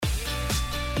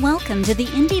Welcome to the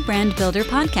Indie Brand Builder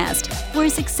podcast, where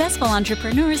successful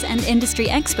entrepreneurs and industry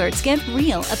experts get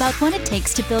real about what it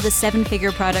takes to build a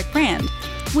seven-figure product brand.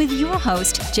 With your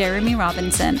host, Jeremy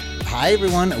Robinson. Hi,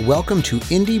 everyone. Welcome to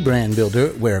Indie Brand Builder,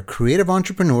 where creative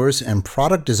entrepreneurs and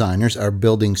product designers are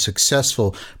building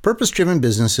successful, purpose-driven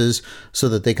businesses so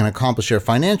that they can accomplish their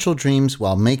financial dreams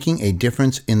while making a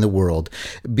difference in the world.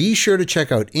 Be sure to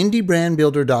check out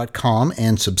indiebrandbuilder.com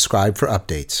and subscribe for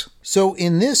updates. So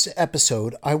in this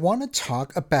episode, I want to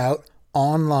talk about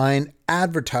online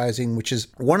advertising, which is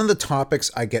one of the topics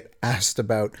I get asked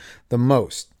about the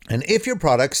most. And if your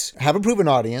products have a proven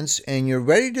audience and you're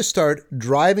ready to start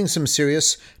driving some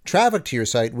serious traffic to your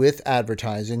site with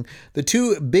advertising, the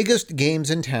two biggest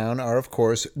games in town are, of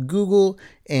course, Google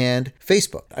and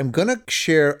Facebook. I'm going to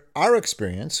share our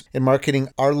experience in marketing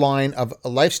our line of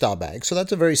lifestyle bags. So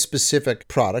that's a very specific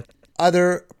product.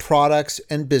 Other products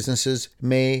and businesses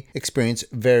may experience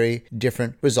very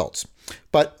different results.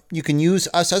 But you can use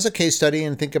us as a case study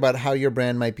and think about how your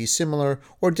brand might be similar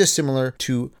or dissimilar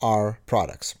to our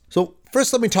products. So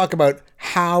first, let me talk about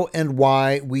how and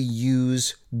why we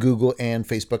use Google and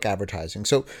Facebook advertising.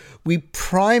 So we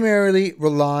primarily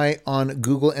rely on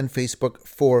Google and Facebook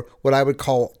for what I would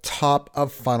call top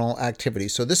of funnel activity.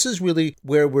 So this is really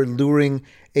where we're luring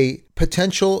a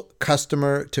potential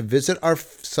customer to visit our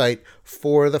site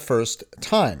for the first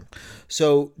time.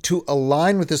 So to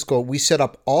align with this goal, we set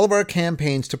up all of our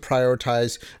campaigns to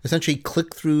prioritize essentially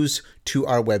click-throughs to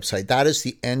our website. That is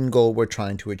the end goal we're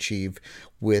trying to achieve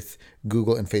with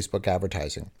Google and Facebook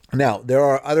advertising. Now, there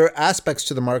are other aspects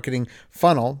to the marketing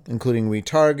funnel, including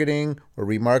retargeting or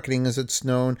remarketing as it's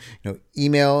known,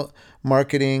 email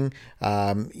marketing,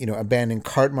 abandoned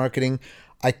cart marketing.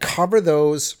 I cover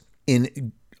those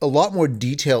in a lot more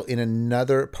detail in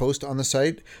another post on the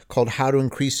site called How to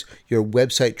Increase Your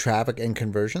Website Traffic and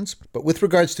Conversions. But with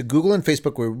regards to Google and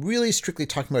Facebook, we're really strictly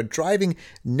talking about driving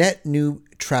net new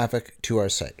traffic to our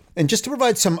site. And just to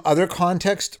provide some other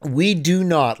context, we do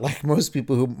not, like most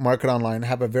people who market online,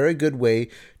 have a very good way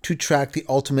to track the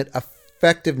ultimate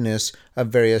effectiveness of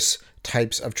various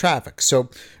types of traffic. So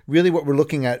really what we're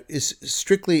looking at is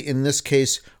strictly, in this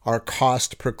case, our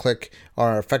cost per click,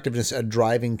 our effectiveness at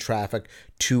driving traffic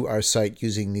to our site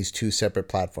using these two separate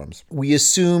platforms. We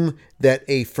assume that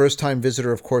a first-time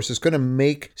visitor, of course, is going to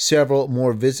make several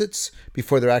more visits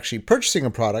before they're actually purchasing a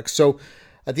product. So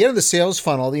at the end of the sales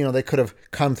funnel, they could have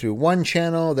come through one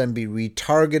channel, then be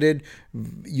retargeted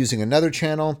using another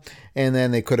channel, and then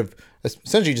they could have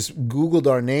essentially just Googled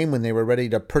our name when they were ready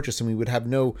to purchase, and we would have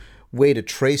no way to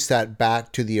trace that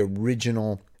back to the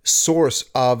original source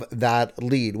of that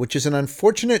lead, which is an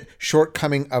unfortunate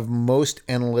shortcoming of most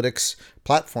analytics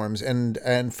platforms. And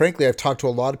frankly, I've talked to a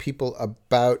lot of people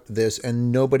about this,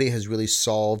 and nobody has really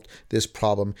solved this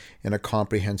problem in a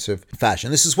comprehensive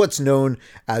fashion. This is what's known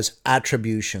as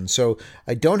attribution. So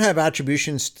I don't have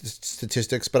attribution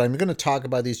statistics, but I'm going to talk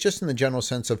about these just in the general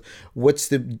sense of what's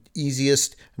the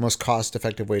easiest, most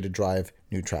cost-effective way to drive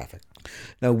new traffic.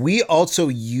 Now, we also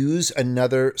use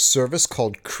another service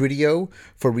called Criteo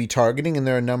for retargeting, and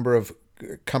there are a number of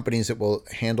companies that will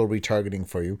handle retargeting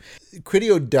for you.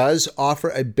 Criteo does offer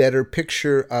a better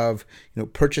picture of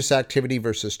purchase activity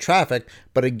versus traffic,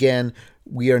 but again,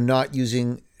 we are not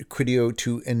using Criteo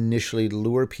to initially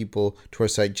lure people to our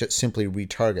site, just simply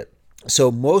retarget.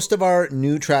 So most of our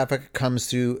new traffic comes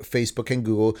through Facebook and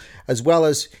Google, as well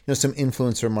as some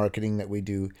influencer marketing that we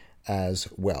do as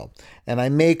well. And I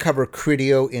may cover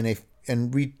Criteo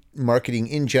and remarketing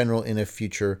in general in a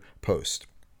future post.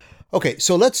 Okay,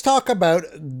 so let's talk about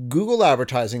Google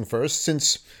advertising first,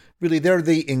 since really they're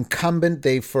the incumbent.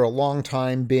 They've for a long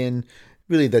time been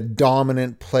really the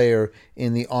dominant player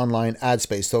in the online ad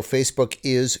space, though Facebook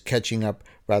is catching up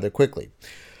rather quickly.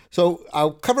 So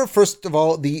I'll cover first of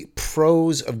all the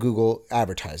pros of Google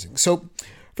advertising. So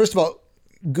first of all,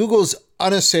 Google's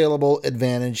unassailable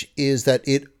advantage is that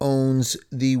it owns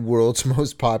the world's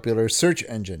most popular search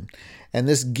engine. And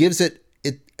this gives it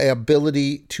an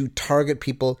ability to target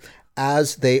people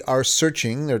as they are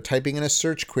searching. They're typing in a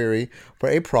search query for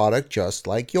a product just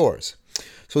like yours.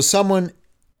 So someone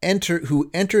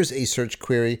who enters a search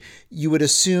query, you would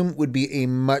assume would be a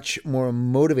much more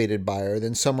motivated buyer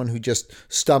than someone who just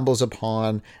stumbles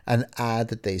upon an ad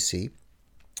that they see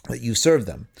that you serve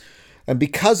them. And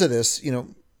because of this,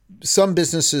 some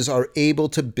businesses are able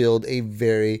to build a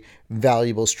very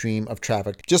valuable stream of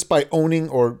traffic just by owning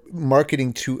or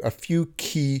marketing to a few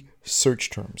key search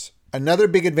terms. Another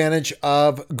big advantage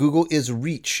of Google is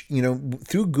reach.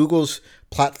 Through Google's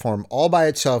platform, all by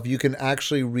itself, you can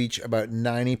actually reach about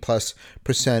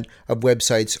 90+% of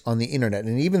websites on the internet.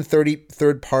 And even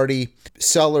third-party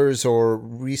sellers or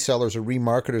resellers or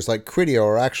remarketers like Criteo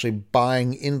are actually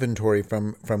buying inventory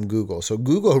from Google. So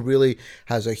Google really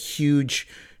has a huge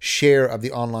share of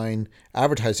the online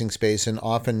advertising space, and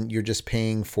often you're just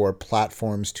paying for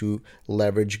platforms to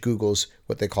leverage Google's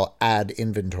what they call ad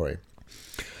inventory.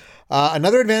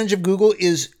 Another advantage of Google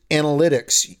is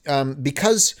analytics.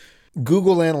 Because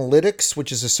Google Analytics,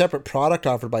 which is a separate product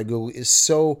offered by Google, is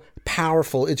so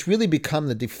powerful, it's really become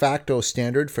the de facto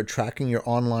standard for tracking your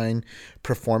online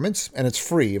performance, and it's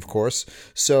free, of course.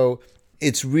 So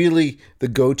it's really the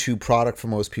go-to product for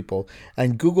most people.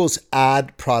 And Google's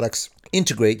ad products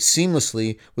integrate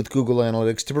seamlessly with Google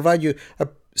Analytics to provide you a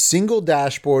single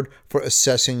dashboard for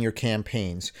assessing your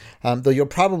campaigns. Though you'll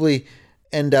probably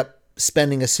end up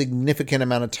spending a significant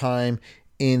amount of time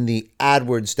in the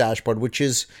AdWords dashboard, which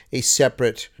is a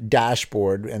separate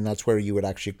dashboard, and that's where you would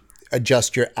actually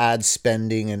adjust your ad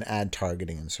spending and ad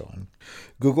targeting and so on.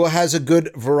 Google has a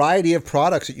good variety of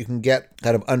products that you can get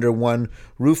kind of under one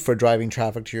roof for driving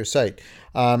traffic to your site.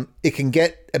 It can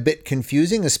get a bit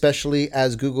confusing, especially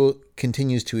as Google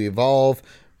continues to evolve.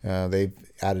 They've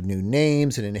added new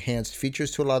names and enhanced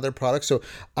features to a lot of their products. So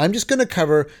I'm just going to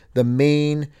cover the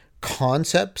main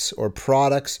concepts or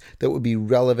products that would be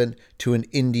relevant to an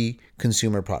indie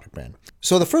consumer product brand.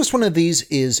 So the first one of these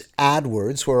is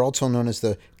AdWords, or also known as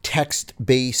the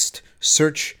text-based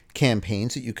search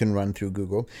campaigns that you can run through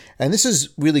Google. And this is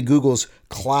really Google's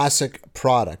classic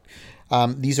product.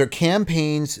 These are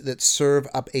campaigns that serve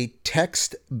up a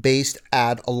text-based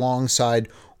ad alongside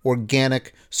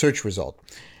organic search result.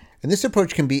 And this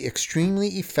approach can be extremely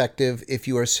effective if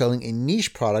you are selling a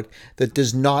niche product that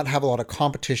does not have a lot of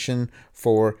competition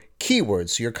for keywords.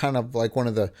 So you're kind of like one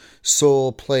of the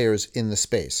sole players in the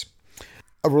space.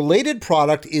 A related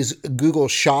product is Google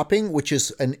Shopping, which is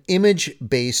an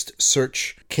image-based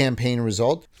search campaign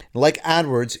result. Like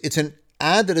AdWords, it's an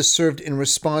ad that is served in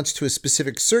response to a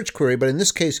specific search query, but in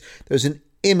this case, there's an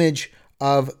image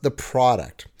of the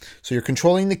product. So you're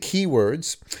controlling the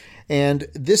keywords, and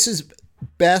this is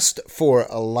best for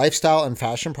lifestyle and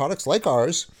fashion products like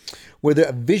ours, where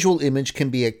the visual image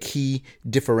can be a key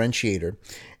differentiator.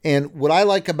 And what I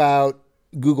like about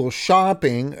Google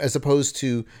Shopping, as opposed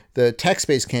to the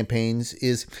text-based campaigns,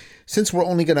 is since we're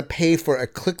only going to pay for a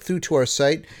click-through to our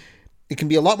site, it can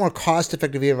be a lot more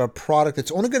cost-effective if you have a product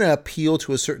that's only going to appeal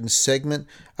to a certain segment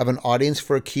of an audience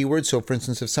for a keyword. So, for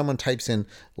instance, if someone types in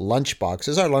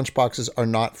lunchboxes, our lunchboxes are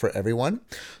not for everyone.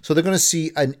 So they're going to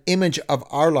see an image of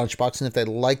our lunchbox, and if they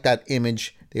like that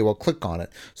image, they will click on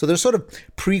it. So they're sort of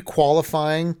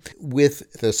pre-qualifying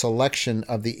with the selection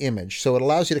of the image. So it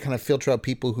allows you to kind of filter out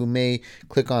people who may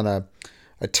click on a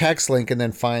text link and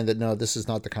then find that, no, this is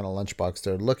not the kind of lunchbox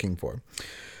they're looking for.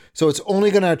 So it's only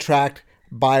going to attract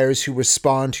buyers who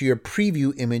respond to your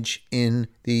preview image in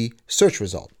the search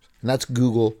result. And that's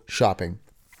Google Shopping.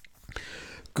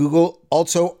 Google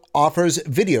also offers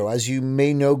video. As you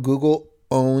may know, Google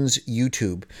owns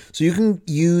YouTube. So you can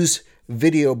use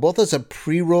video both as a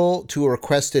pre-roll to a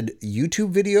requested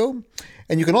YouTube video,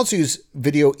 and you can also use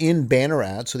video in banner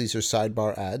ads. So these are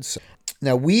sidebar ads.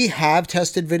 Now, we have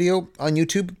tested video on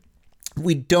YouTube.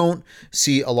 We don't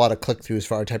see a lot of click-throughs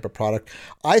for our type of product.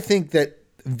 I think that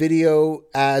video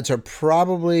ads are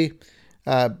probably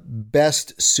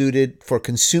best suited for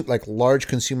like large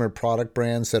consumer product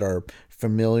brands that are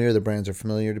familiar. The brands are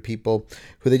familiar to people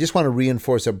who they just want to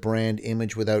reinforce a brand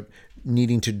image without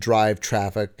needing to drive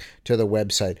traffic to the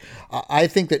website. I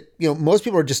think that most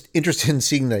people are just interested in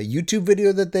seeing the YouTube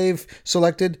video that they've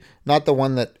selected, not the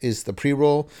one that is the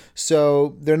pre-roll.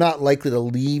 So they're not likely to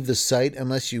leave the site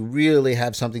unless you really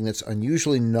have something that's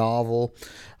unusually novel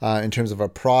in terms of a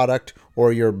product,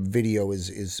 or your video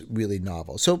is really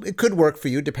novel. So it could work for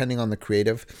you depending on the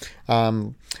creative.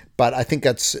 But I think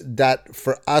that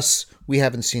for us, we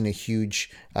haven't seen a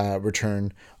huge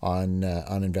return on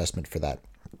investment for that.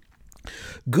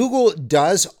 Google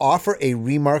does offer a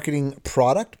remarketing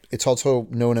product. It's also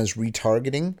known as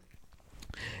retargeting.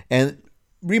 And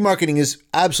remarketing is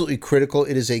absolutely critical.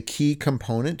 It is a key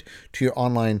component to your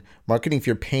online marketing. If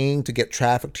you're paying to get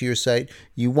traffic to your site,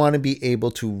 you want to be able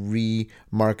to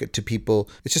remarket to people.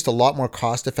 It's just a lot more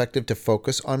cost effective to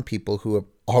focus on people who have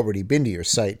already been to your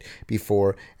site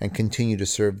before and continue to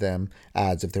serve them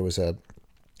ads if there was a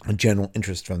general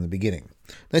interest from the beginning.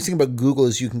 The nice thing about Google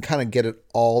is you can kind of get it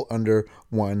all under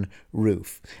one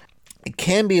roof. It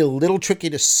can be a little tricky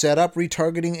to set up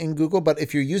retargeting in Google, but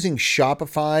if you're using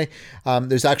Shopify,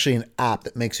 there's actually an app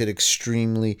that makes it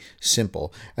extremely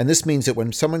simple. And this means that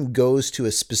when someone goes to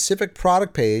a specific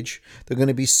product page, they're going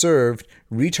to be served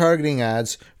retargeting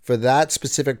ads for that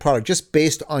specific product, just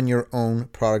based on your own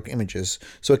product images.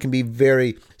 So it can be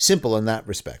very simple in that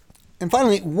respect. And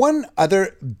finally, one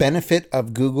other benefit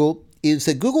of Google is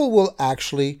that Google will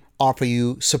actually offer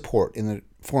you support in the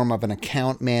form of an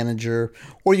account manager,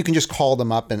 or you can just call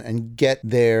them up and get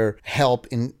their help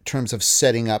in terms of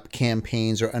setting up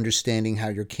campaigns or understanding how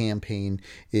your campaign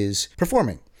is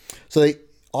performing. So they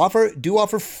do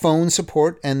offer phone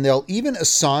support, and they'll even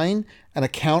assign an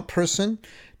account person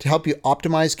to help you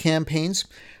optimize campaigns.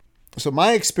 So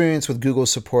my experience with Google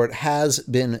support has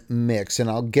been mixed, and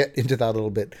I'll get into that a little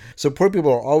bit. Support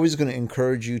people are always going to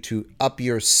encourage you to up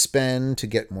your spend to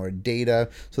get more data.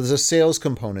 So there's a sales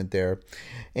component there.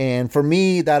 And for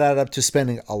me, that added up to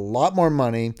spending a lot more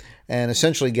money and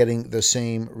essentially getting the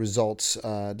same results,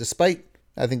 despite,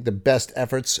 I think, the best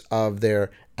efforts of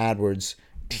their AdWords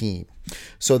team.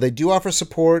 So they do offer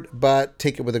support, but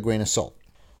take it with a grain of salt.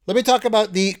 Let me talk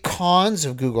about the cons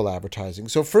of Google advertising.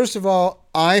 So first of all,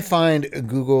 I find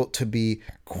Google to be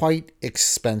quite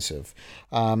expensive.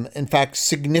 In fact,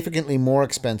 significantly more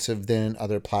expensive than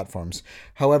other platforms.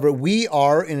 However, we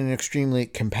are in an extremely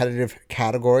competitive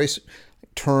category.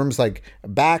 Terms like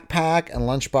backpack and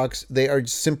lunchbox, they are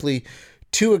simply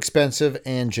too expensive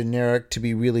and generic to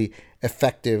be really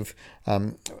effective,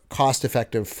 cost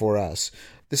effective for us.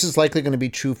 This is likely going to be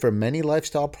true for many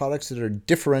lifestyle products that are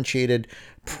differentiated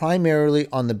primarily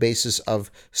on the basis of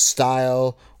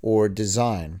style or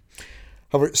design.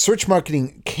 However, search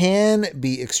marketing can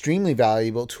be extremely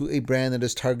valuable to a brand that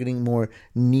is targeting more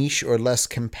niche or less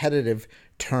competitive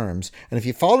terms. And if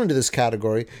you fall into this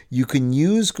category, you can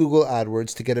use Google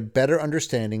AdWords to get a better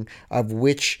understanding of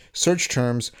which search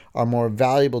terms are more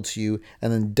valuable to you,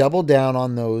 and then double down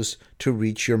on those to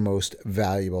reach your most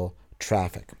valuable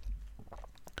traffic.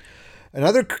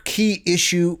 Another key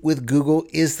issue with Google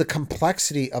is the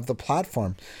complexity of the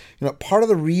platform. Part of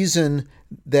the reason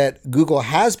that Google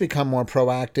has become more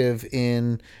proactive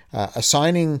in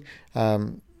assigning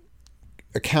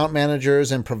account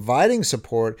managers and providing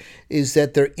support is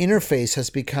that their interface has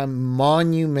become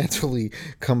monumentally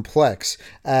complex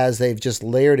as they've just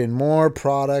layered in more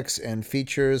products and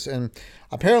features. And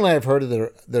apparently I've heard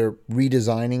that they're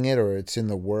redesigning it, or it's in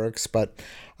the works, but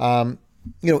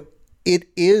it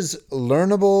is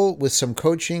learnable with some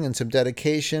coaching and some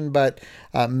dedication, but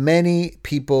many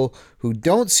people who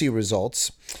don't see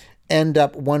results end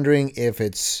up wondering if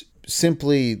it's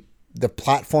simply the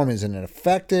platform isn't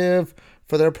effective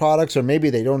for their products, or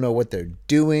maybe they don't know what they're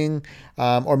doing,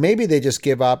 or maybe they just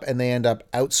give up and they end up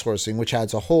outsourcing, which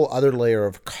adds a whole other layer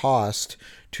of cost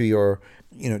to your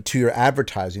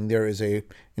advertising. There is a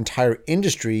entire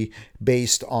industry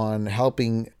based on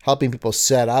helping people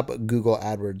set up Google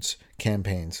AdWords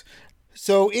campaigns.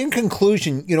 So in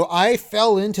conclusion, I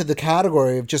fell into the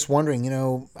category of just wondering,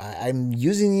 I'm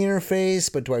using the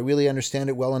interface, but do I really understand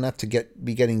it well enough to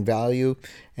be getting value?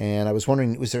 And I was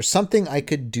wondering, was there something I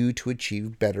could do to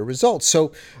achieve better results?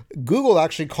 So Google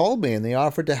actually called me and they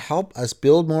offered to help us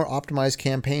build more optimized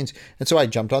campaigns. And so I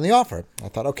jumped on the offer. I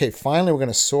thought, okay, finally, we're going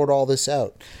to sort all this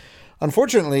out.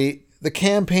 Unfortunately, the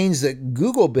campaigns that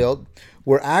Google built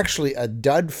were actually a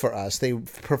dud for us. They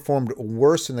performed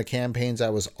worse than the campaigns I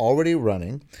was already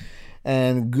running.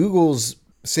 And Google's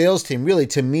sales team really,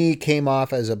 to me, came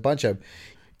off as a bunch of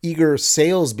eager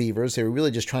sales beavers. They were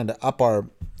really just trying to up our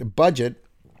budget.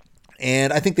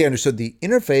 And I think they understood the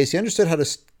interface. They understood how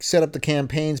to set up the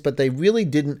campaigns, but they really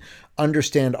didn't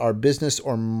understand our business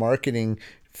or marketing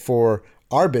for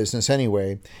our business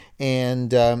anyway.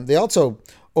 And they also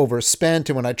overspent.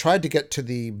 And when I tried to get to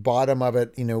the bottom of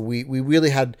it, we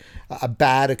really had a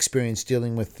bad experience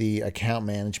dealing with the account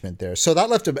management there. So that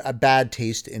left a bad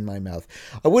taste in my mouth.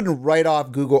 I wouldn't write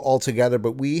off Google altogether,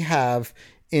 but we have,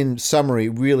 in summary,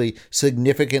 really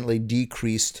significantly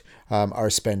decreased our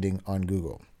spending on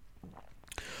Google.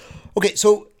 Okay,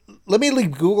 so let me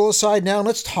leave Google aside now and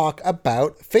let's talk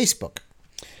about Facebook.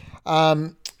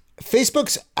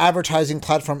 Facebook's advertising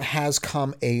platform has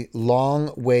come a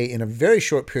long way in a very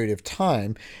short period of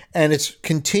time, and it's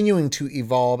continuing to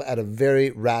evolve at a very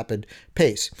rapid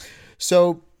pace.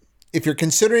 So if you're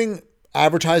considering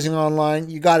advertising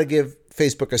online, you got to give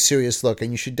Facebook a serious look,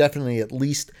 and you should definitely at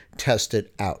least test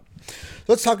it out.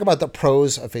 Let's talk about the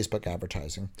pros of Facebook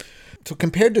advertising. So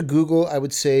compared to Google, I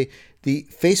would say the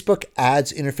Facebook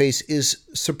ads interface is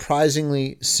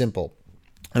surprisingly simple.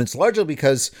 And it's largely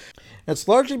because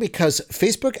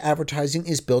Facebook advertising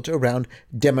is built around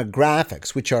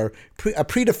demographics, which are a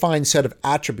predefined set of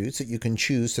attributes that you can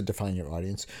choose to define your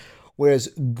audience. Whereas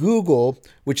Google,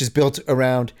 which is built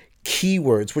around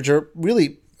keywords, which are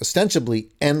really ostensibly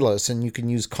endless, and you can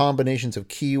use combinations of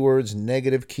keywords,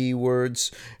 negative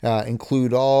keywords,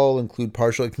 include all, include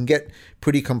partial. It can get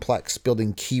pretty complex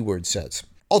building keyword sets.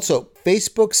 Also,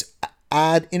 Facebook's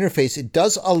ad interface, it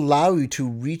does allow you to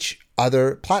reach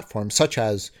other platforms such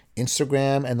as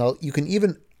Instagram, and you can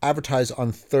even advertise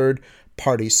on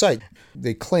third-party sites.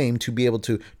 They claim to be able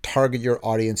to target your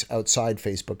audience outside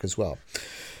Facebook as well.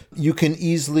 You can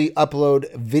easily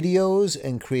upload videos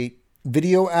and create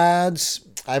video ads.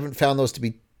 I haven't found those to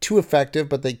be too effective,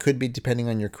 but they could be depending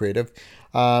on your creative.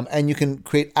 And you can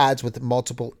create ads with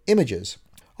multiple images.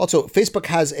 Also, Facebook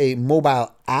has a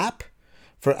mobile app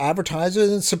for advertisers,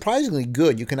 and it's surprisingly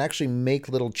good. You can actually make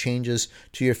little changes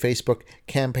to your Facebook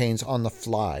campaigns on the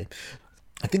fly.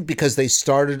 I think because they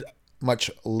started much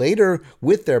later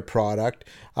with their product,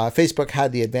 Facebook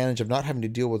had the advantage of not having to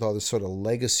deal with all this sort of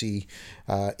legacy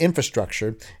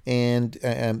infrastructure, and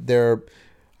their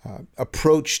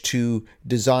approach to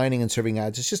designing and serving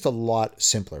ads is just a lot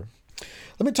simpler.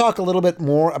 Let me talk a little bit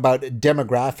more about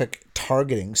demographic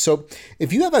targeting. So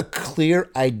if you have a clear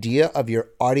idea of your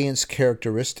audience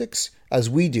characteristics, as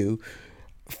we do,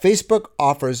 Facebook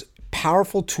offers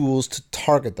powerful tools to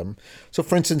target them. So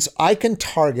for instance, I can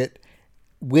target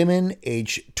women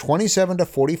age 27 to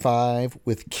 45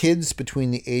 with kids between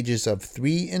the ages of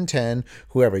 3 and 10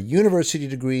 who have a university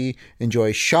degree,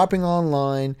 enjoy shopping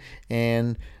online,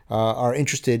 and are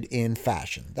interested in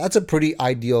fashion. That's a pretty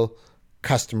ideal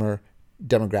customer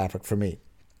demographic for me.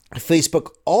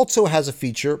 Facebook also has a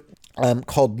feature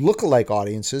called lookalike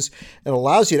audiences. It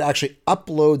allows you to actually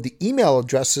upload the email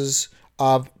addresses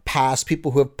of past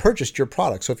people who have purchased your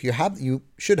product. So if you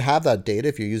should have that data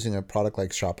if you're using a product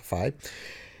like Shopify.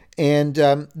 And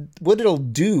what it'll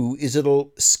do is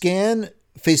it'll scan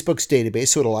Facebook's database,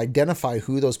 so it'll identify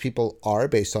who those people are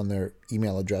based on their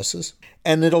email addresses,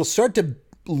 and it'll start to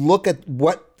look at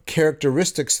what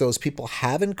characteristics those people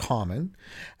have in common,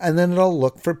 and then it'll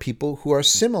look for people who are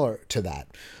similar to that.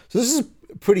 So this is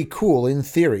pretty cool in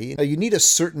theory. You need a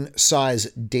certain size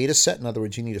data set. In other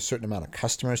words, you need a certain amount of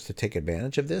customers to take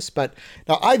advantage of this. But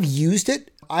now I've used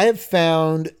it. I have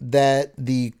found that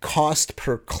the cost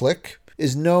per click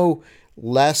is no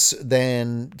less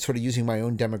than sort of using my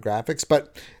own demographics,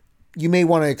 but you may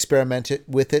want to experiment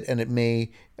with it, and it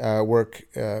may work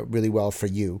really well for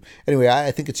you. Anyway,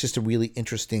 I think it's just a really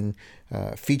interesting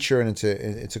feature, and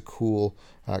it's a cool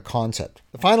concept.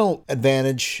 The final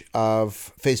advantage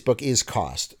of Facebook is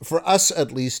cost. For us,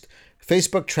 at least,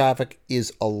 Facebook traffic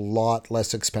is a lot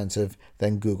less expensive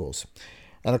than Google's.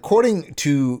 And according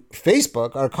to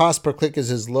Facebook, our cost per click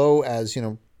is as low as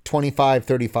 25,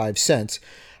 35 cents.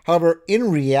 However,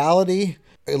 in reality,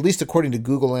 at least according to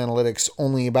Google Analytics,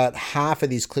 only about half of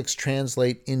these clicks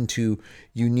translate into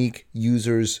unique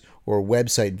users or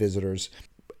website visitors.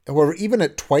 However, even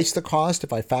at twice the cost,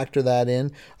 if I factor that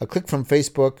in, a click from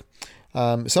Facebook,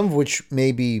 some of which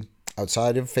may be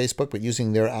outside of Facebook, but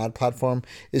using their ad platform,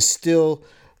 is still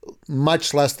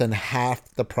much less than half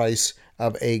the price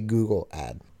of a Google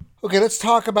ad. Okay, let's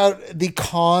talk about the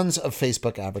cons of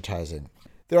Facebook advertising.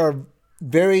 There are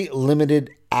very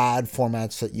limited ad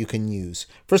formats that you can use.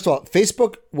 First of all,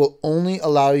 Facebook will only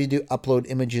allow you to upload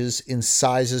images in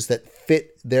sizes that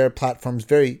fit their platform's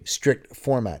very strict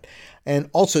format. And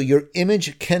also, your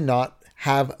image cannot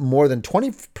have more than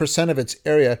 20% of its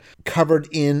area covered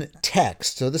in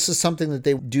text. So this is something that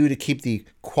they do to keep the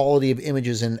quality of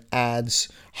images and ads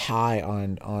high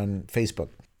on Facebook.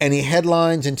 Any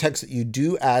headlines and text that you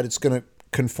do add, it's going to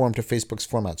conform to Facebook's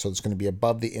format. So it's going to be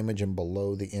above the image and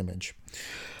below the image.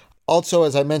 Also,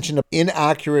 as I mentioned,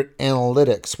 inaccurate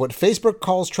analytics. What Facebook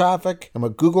calls traffic and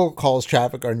what Google calls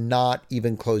traffic are not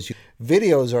even close.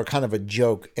 Videos are kind of a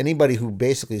joke. Anybody who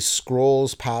basically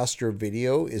scrolls past your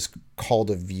video is called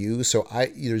a view. So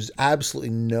there's absolutely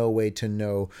no way to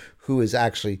know who is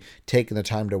actually taking the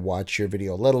time to watch your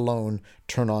video, let alone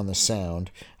turn on the sound,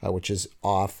 which is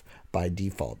off by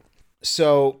default.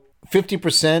 So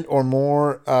 50% or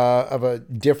more of a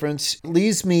difference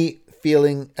leaves me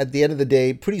feeling, at the end of the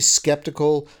day, pretty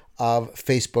skeptical of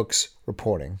Facebook's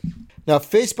reporting. Now,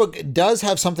 Facebook does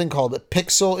have something called a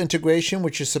Pixel integration,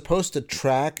 which is supposed to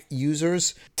track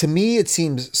users. To me, it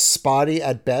seems spotty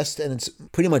at best, and it's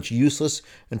pretty much useless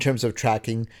in terms of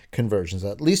tracking conversions,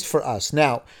 at least for us.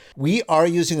 Now, we are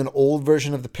using an old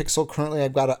version of the Pixel currently.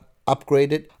 I've got to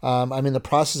upgrade it. I'm in the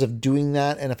process of doing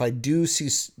that, and if I do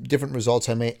see different results,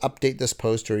 I may update this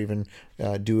post or even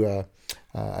do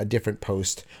a different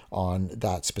post on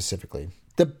that specifically.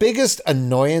 The biggest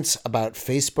annoyance about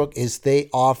Facebook is they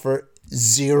offer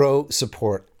zero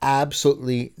support.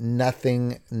 Absolutely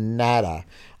nothing, nada.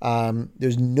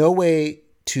 There's no way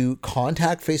to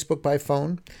contact Facebook by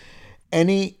phone.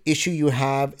 Any issue you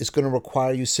have is going to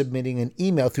require you submitting an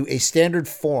email through a standard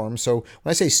form. So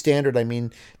when I say standard, I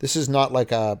mean this is not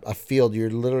like a field. They're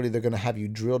going to have you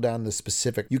drill down the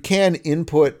specific. You can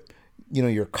input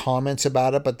your comments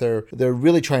about it, but they're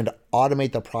really trying to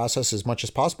automate the process as much as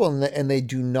possible, and they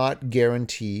do not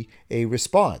guarantee a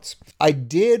response. I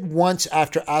did once,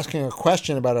 after asking a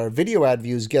question about our video ad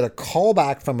views, get a call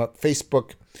back from a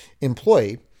Facebook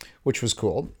employee, which was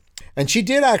cool. And she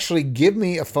did actually give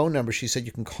me a phone number. She said,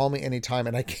 you can call me anytime.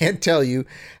 And I can't tell you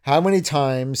how many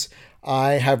times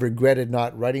I have regretted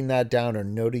not writing that down or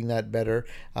noting that better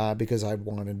because I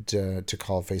wanted to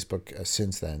call Facebook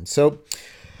since then. So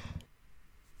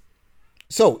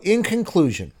in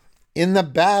conclusion, in the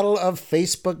battle of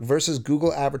Facebook versus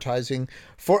Google advertising,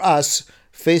 for us,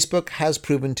 Facebook has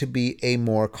proven to be a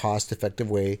more cost-effective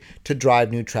way to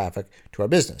drive new traffic to our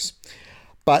business.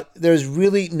 But there's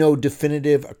really no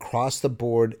definitive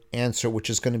across-the-board answer which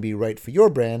is going to be right for your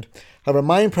brand. However,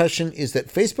 my impression is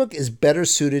that Facebook is better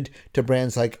suited to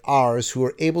brands like ours who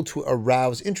are able to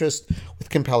arouse interest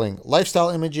with compelling lifestyle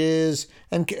images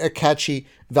and a catchy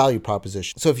value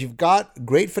proposition. So if you've got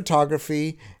great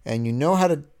photography and you know how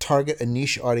to target a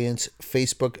niche audience,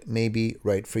 Facebook may be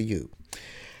right for you.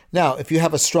 Now, if you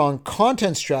have a strong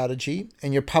content strategy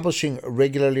and you're publishing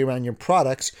regularly around your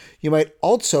products, you might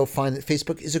also find that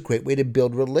Facebook is a great way to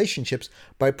build relationships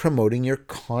by promoting your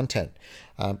content.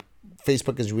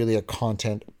 Facebook is really a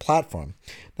content platform.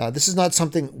 Now, this is not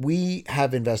something we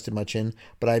have invested much in,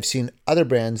 but I've seen other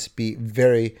brands be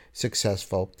very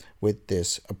successful with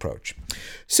this approach.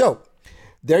 So,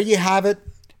 there you have it.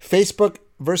 Facebook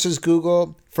versus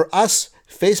Google. For us,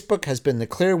 Facebook has been the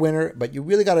clear winner, but you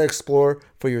really got to explore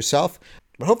for yourself.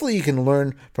 But hopefully you can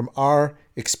learn from our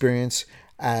experience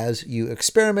as you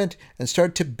experiment and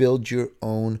start to build your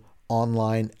own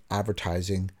online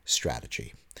advertising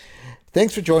strategy.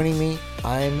 Thanks for joining me.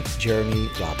 I'm Jeremy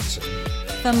Robinson.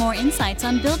 For more insights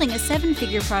on building a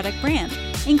 7-figure product brand,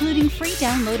 including free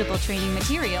downloadable training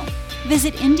material,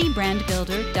 visit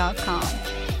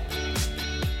indiebrandbuilder.com.